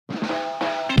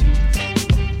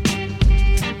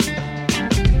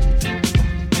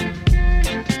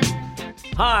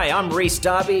Hi, I'm Reese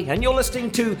Darby, and you're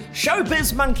listening to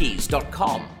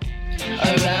ShowbizMonkeys.com.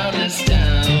 Around this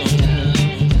town,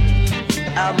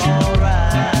 I'm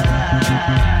alright.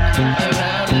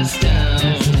 Around this town,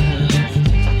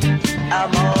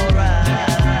 I'm alright.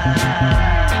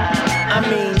 I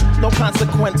mean, no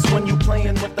consequence when you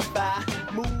playing with the fire.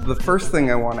 The first thing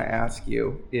I want to ask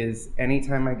you is,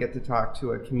 anytime I get to talk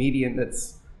to a comedian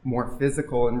that's more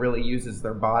physical and really uses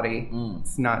their body,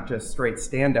 it's not just straight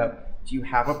stand-up, do you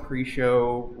have a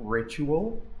pre-show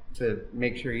ritual to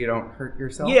make sure you don't hurt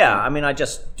yourself? Yeah, I mean, I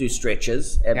just do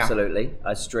stretches, absolutely. Yeah.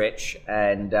 I stretch,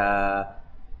 and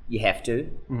you have to.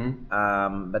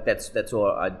 Mm-hmm. But that's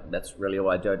all. That's really all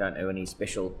I do. I don't do any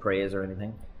special prayers or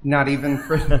anything. Not even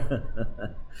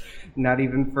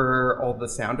for all the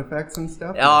sound effects and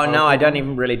stuff? Oh, no, I don't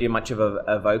even really do much of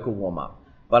a vocal warm-up.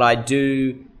 But I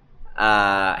do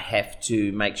have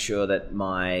to make sure that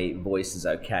my voice is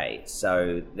okay.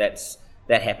 So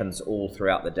that happens all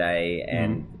throughout the day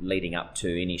and leading up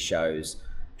to any shows,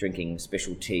 drinking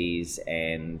special teas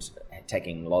and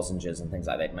taking lozenges and things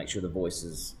like that to make sure the voice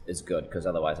is good, because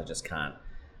otherwise I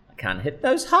can't hit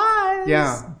those highs.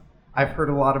 Yeah. I've heard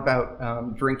a lot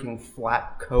about drinking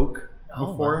flat Coke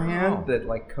beforehand that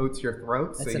like coats your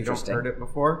throat so you don't hurt it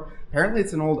before. Apparently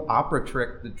it's an old opera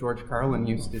trick that George Carlin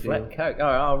used to do. Flat Coke. Oh,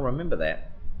 I'll remember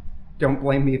that. Don't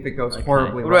blame me if it goes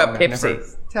horribly wrong. What about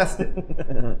Pepsi? Test it.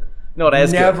 Not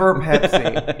as Never good.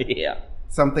 Pepsi. Yeah.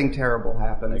 Something terrible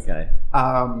happens. Okay.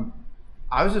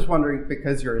 I was just wondering,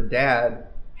 because you're a dad,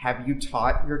 have you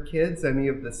taught your kids any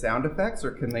of the sound effects,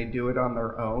 or can they do it on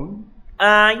their own?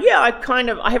 Yeah,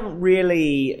 I haven't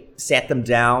really sat them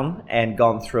down and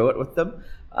gone through it with them.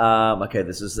 Okay,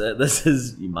 this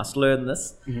is you must learn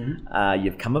this. Mm-hmm.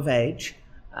 You've come of age,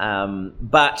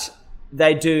 but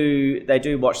they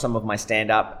do watch some of my stand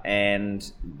up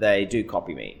and they do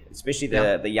copy me, especially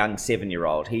the young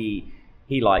 7-year-old. He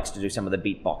likes to do some of the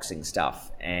beatboxing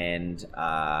stuff, and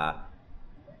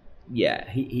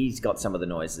he's got some of the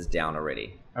noises down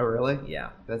already. Oh, really? Yeah.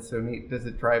 That's so neat. Does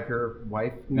it drive your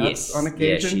wife nuts on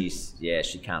occasion? Yeah,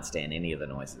 she can't stand any of the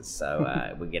noises,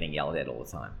 so we're getting yelled at all the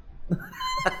time.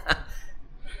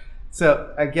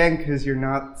 So, again, because you're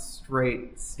not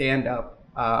straight stand-up,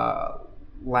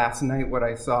 last night what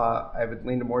I saw, I would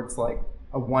lean towards like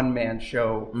a one-man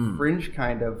show, Fringe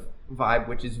kind of vibe,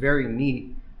 which is very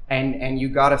neat. And you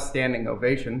got a standing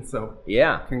ovation, so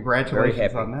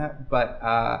congratulations on that.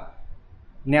 But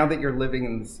now that you're living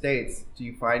in the States, do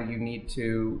you find you need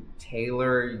to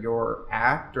tailor your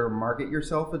act or market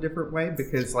yourself a different way?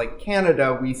 Because like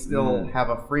Canada, we still have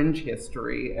a Fringe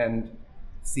history and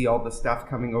see all the stuff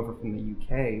coming over from the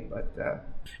UK, but...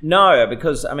 No,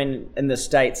 because, I mean, in the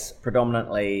States,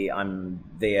 predominantly, I'm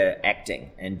there acting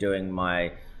and doing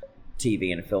my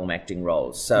TV and film acting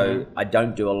roles. So I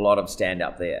don't do a lot of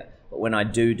stand-up there. But when I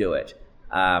do it,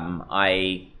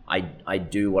 I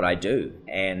do what I do,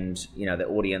 and the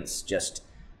audience just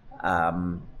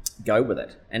go with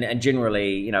it. And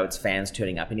generally, it's fans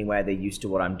turning up anyway. They're used to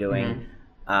what I'm doing,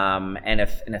 and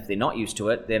if they're not used to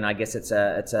it, then I guess it's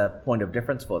a point of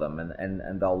difference for them,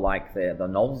 and they'll like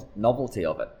the novelty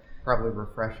of it. Probably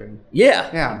refreshing.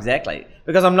 Yeah, exactly.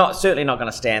 Because I'm certainly not going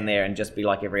to stand there and just be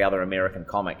like every other American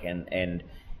comic and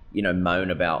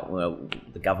moan about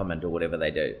the government or whatever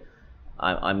they do.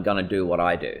 I'm going to do what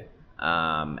I do.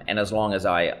 And as long as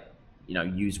I,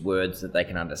 use words that they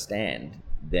can understand,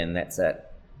 then that's it.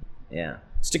 Yeah.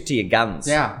 Stick to your guns.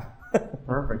 Yeah.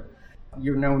 Perfect.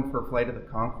 You're known for Flight of the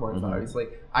Conchords, obviously.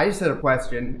 I just had a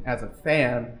question as a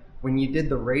fan. When you did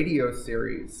the radio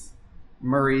series,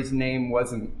 Murray's name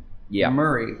wasn't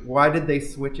Murray. Why did they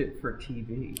switch it for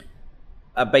TV?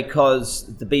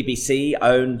 Because the BBC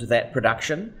owned that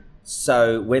production.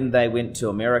 So when they went to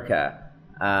America,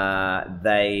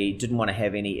 they didn't want to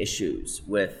have any issues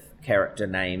with character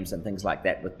names and things like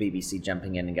that, with BBC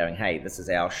jumping in and going, hey, this is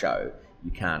our show,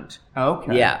 you can't.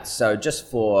 Okay. Yeah, so just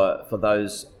for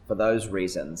those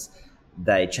reasons,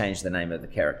 they changed the name of the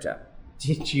character.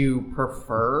 Did you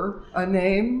prefer a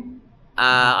name?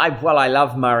 I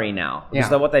love Murray now.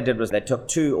 So what they did was they took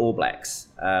 2 All Blacks,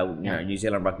 New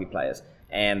Zealand rugby players,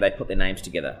 and they put their names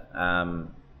together.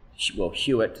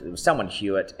 Hewitt, there was someone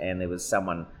Hewitt, and there was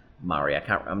someone Murray.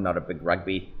 I'm not a big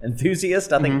rugby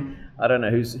enthusiast. I don't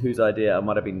know whose idea. It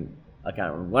might have been. I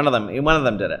can't remember. One of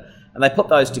them did it, and they put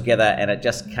those together, and it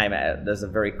just came out. There's a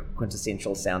very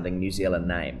quintessential sounding New Zealand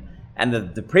name, and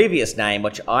the previous name,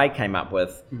 which I came up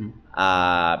with,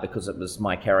 because it was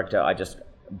my character.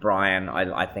 Brian,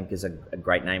 I think is a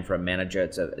great name for a manager.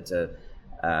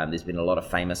 There's been a lot of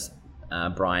famous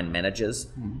Brian managers,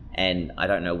 and I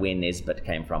don't know where Nesbitt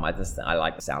came from. I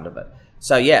like the sound of it.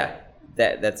 So yeah,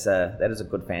 that is a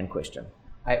good fan question.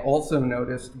 I also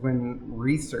noticed when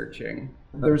researching,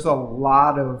 there's a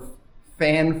lot of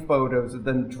fan photos of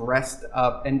them dressed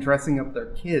up and dressing up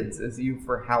their kids as you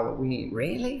for Halloween.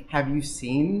 Really? Have you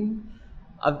seen?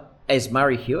 As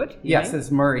Murray Hewitt? Yes, mean?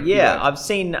 as Murray Yeah, Hewitt. I've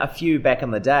seen a few back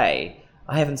in the day.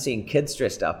 I haven't seen kids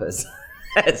dressed up as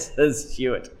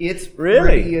Hewitt. It's Really?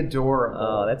 pretty adorable.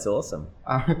 Oh, that's awesome.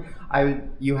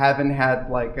 You haven't had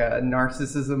like a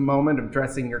narcissism moment of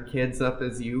dressing your kids up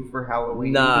as you for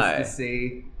Halloween No. just to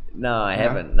see? No, I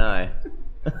haven't. No.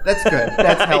 That's good.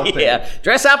 That's healthy. Yeah,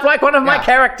 dress up like one of my Yeah.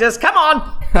 characters. Come on.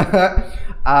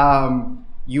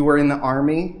 You were in the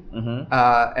Army, Mm-hmm.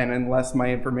 and unless my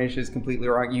information is completely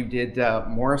wrong, you did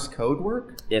Morse code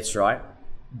work. That's right.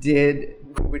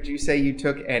 Would you say you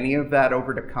took any of that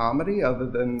over to comedy other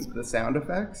than the sound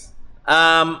effects?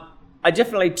 I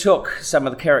definitely took some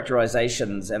of the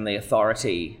characterizations and the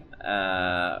authority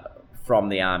from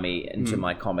the Army into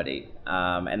my comedy,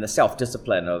 and the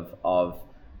self-discipline of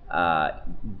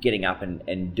getting up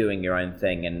and doing your own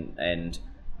thing and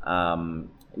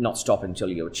not stop until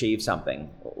you achieve something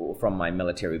from my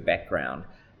military background.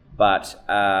 But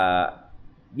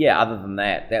other than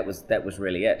that, that was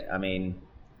really it. I mean,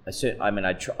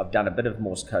 I've done a bit of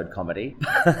Morse code comedy,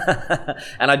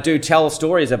 and I do tell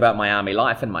stories about my Army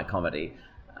life in my comedy.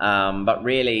 But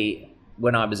really,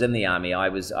 when I was in the Army, I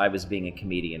was being a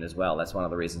comedian as well. That's one of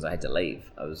the reasons I had to leave.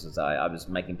 I was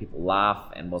making people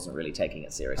laugh and wasn't really taking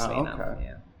it seriously enough.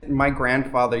 Yeah. My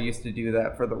grandfather used to do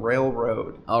that for the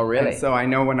railroad. Oh, really? And so I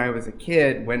know when I was a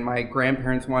kid, when my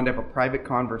grandparents wanted to have a private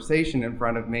conversation in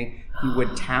front of me, he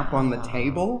would tap on the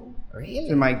table Really?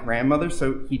 to my grandmother,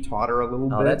 so he taught her a little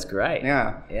bit. Oh, that's great.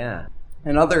 Yeah. Yeah.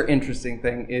 Another interesting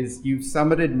thing is you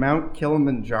summited Mount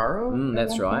Kilimanjaro. at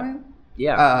That's one right. point?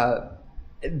 Yeah.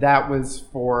 That was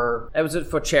for... It was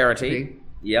for charity.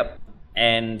 Yep.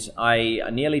 And I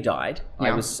nearly died.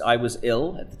 Yeah. I was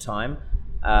ill at the time.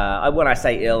 When I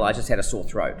say ill, I just had a sore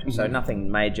throat. So nothing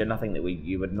major, nothing that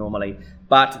you would normally.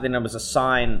 But then there was a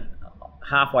sign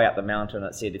halfway up the mountain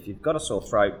that said, if you've got a sore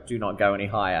throat, do not go any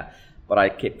higher. But I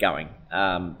kept going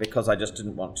because I just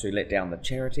didn't want to let down the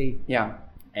charity. Yeah.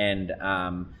 And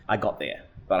I got there,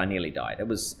 but I nearly died. It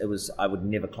was. I would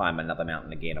never climb another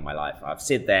mountain again in my life. I've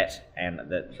said that, and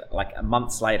like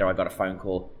months later, I got a phone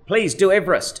call. Please do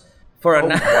Everest for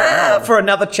for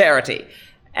another charity.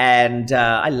 And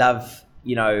I love,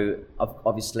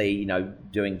 obviously,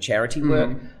 doing charity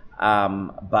work.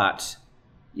 But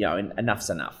enough's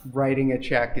enough. Writing a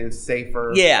check is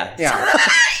safer. Yeah. Yeah.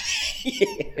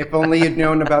 If only you'd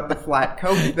known about the flat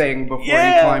coat thing before you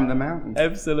climbed the mountain.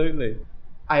 Absolutely.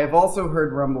 I have also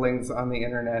heard rumblings on the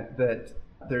internet that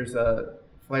there's a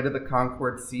Flight of the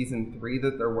Conchords season 3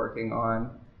 that they're working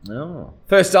on. Oh.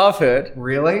 First I've heard.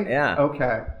 Really? Yeah.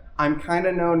 Okay. I'm kind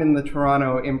of known in the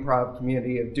Toronto improv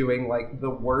community of doing like the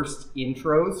worst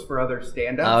intros for other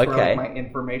stand-ups where like, my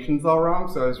information's all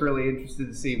wrong. So I was really interested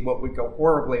to see what would go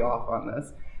horribly off on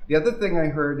this. The other thing I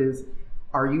heard is,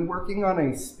 are you working on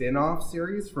a spin-off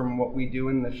series from What We Do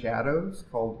in the Shadows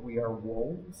called We Are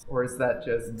Wolves? Or is that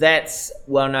just...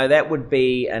 No, that would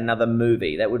be another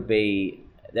movie. That would be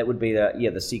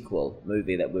the sequel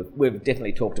movie that we've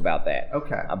definitely talked about that.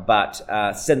 Okay.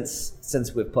 But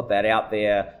since we've put that out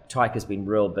there, Taika's been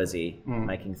real busy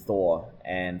making Thor,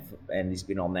 and he's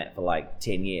been on that for like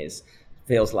 10 years,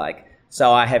 feels like.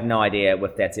 So I have no idea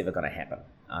if that's ever going to happen,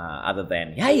 other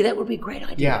than, hey, that would be a great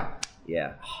idea.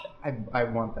 Yeah. I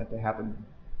want that to happen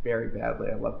very badly.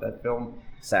 I love that film.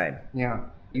 Same. Yeah.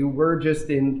 You were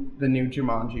just in the new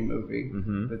Jumanji movie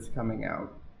that's coming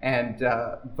out. And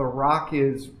The Rock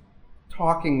is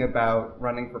talking about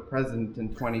running for president in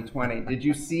 2020. Did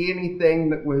you see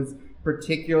anything that was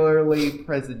particularly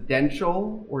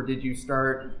presidential, or did you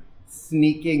start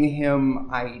sneaking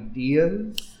him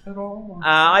ideas at all?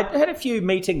 I had a few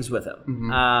meetings with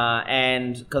him,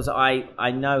 and because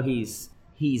I know he's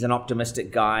an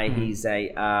optimistic guy. He's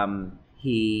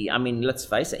let's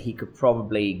face it, he could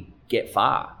probably get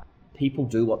far. People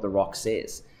do what The Rock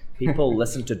says. People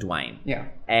listen to Dwayne. Yeah.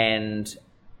 And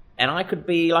I could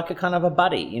be like a kind of a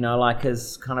buddy, like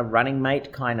his kind of running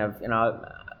mate, kind of,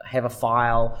 have a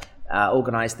file,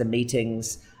 organize the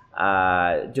meetings, do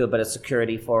a bit of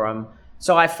security for him.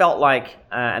 So I felt like,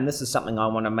 and this is something I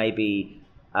want to maybe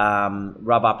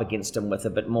rub up against him with a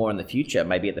bit more in the future,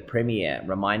 maybe at the premiere,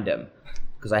 remind him,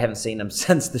 because I haven't seen him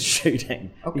since the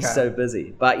shooting. Okay. He's so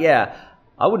busy. But yeah,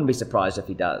 I wouldn't be surprised if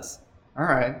he does. All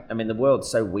right. I mean, the world's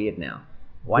so weird now.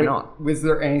 Why not? Was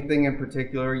there anything in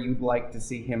particular you'd like to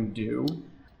see him do?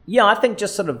 Yeah, I think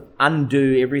just sort of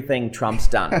undo everything Trump's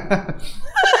done.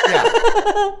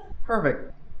 Yeah.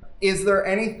 Perfect. Is there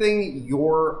anything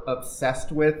you're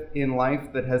obsessed with in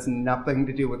life that has nothing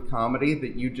to do with comedy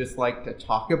that you just like to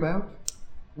talk about?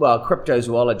 Well,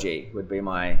 cryptozoology would be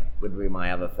my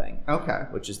other thing. Okay.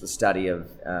 Which is the study of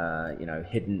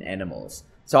hidden animals.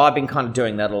 So I've been kind of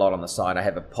doing that a lot on the side. I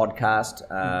have a podcast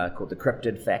called The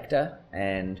Cryptid Factor,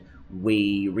 and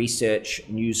we research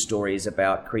news stories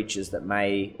about creatures that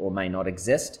may or may not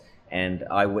exist, and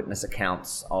eyewitness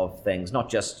accounts of things,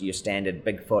 not just your standard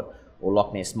Bigfoot or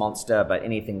Loch Ness Monster, but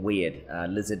anything weird,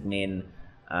 lizard men,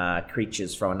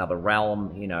 creatures from another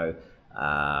realm,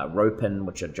 Ropin,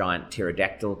 which are giant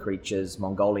pterodactyl creatures,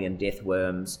 Mongolian death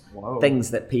worms, things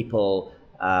that people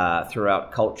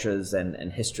throughout cultures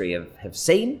and history have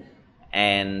seen.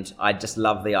 And I just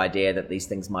love the idea that these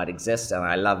things might exist, and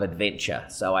I love adventure.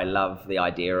 So I love the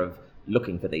idea of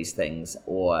looking for these things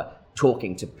or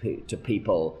talking to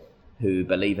people who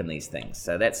believe in these things.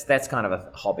 So that's kind of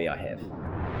a hobby I have.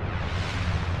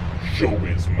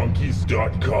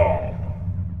 Showbizmonkeys.com